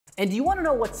And do you want to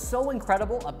know what's so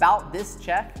incredible about this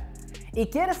check?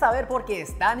 ¿Y quieres saber por qué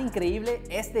es tan increíble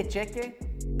este cheque?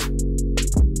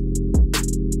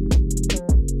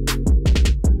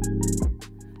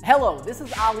 Hello, this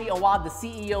is Ali Awad, the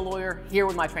CEO lawyer, here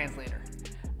with my translator.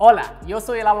 Hola, yo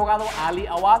soy el abogado Ali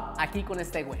Awad, aquí con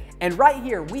este güey. And right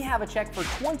here, we have a check for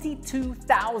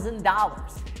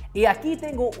 $22,000. Y aquí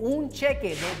tengo un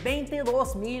cheque de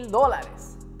 $22,000.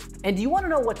 And do you want to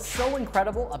know what's so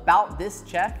incredible about this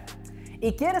check?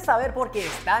 ¿Y quieres saber por qué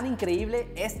es tan increíble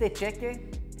este cheque?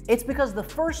 It's because the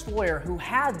first lawyer who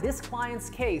had this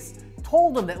client's case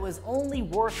told him that it was only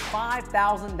worth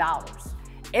 $5,000.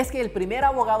 Es que el primer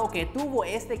abogado que tuvo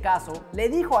este caso le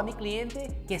dijo a mi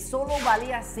cliente que solo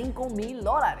valía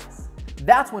 $5,000.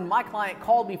 That's when my client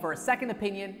called me for a second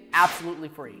opinion absolutely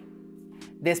free.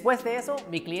 Después de eso,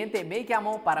 mi cliente me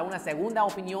llamó para una segunda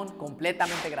opinión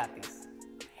completamente gratis.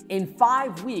 In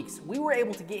 5 weeks, we were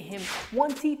able to get him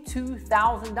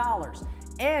 $22,000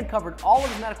 and covered all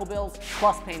of his medical bills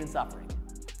plus pain and suffering.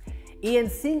 Y en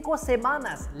 5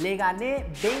 semanas le gané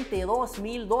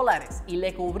 $22,000 y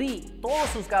le cubrí todos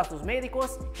sus gastos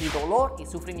médicos y dolor y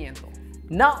sufrimiento.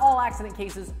 Not all accident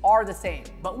cases are the same,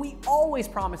 but we always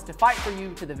promise to fight for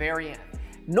you to the very end.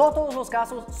 No todos los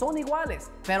casos son iguales,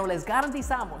 pero les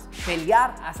garantizamos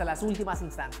pelear hasta las últimas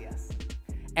instancias.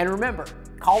 And remember,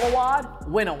 call Awad,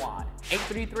 win Awad.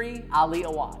 833-Ali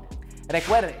Awad.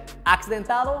 Recuerde,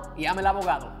 accidentado, llame al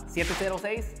abogado.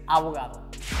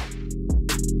 706-ABOGADO.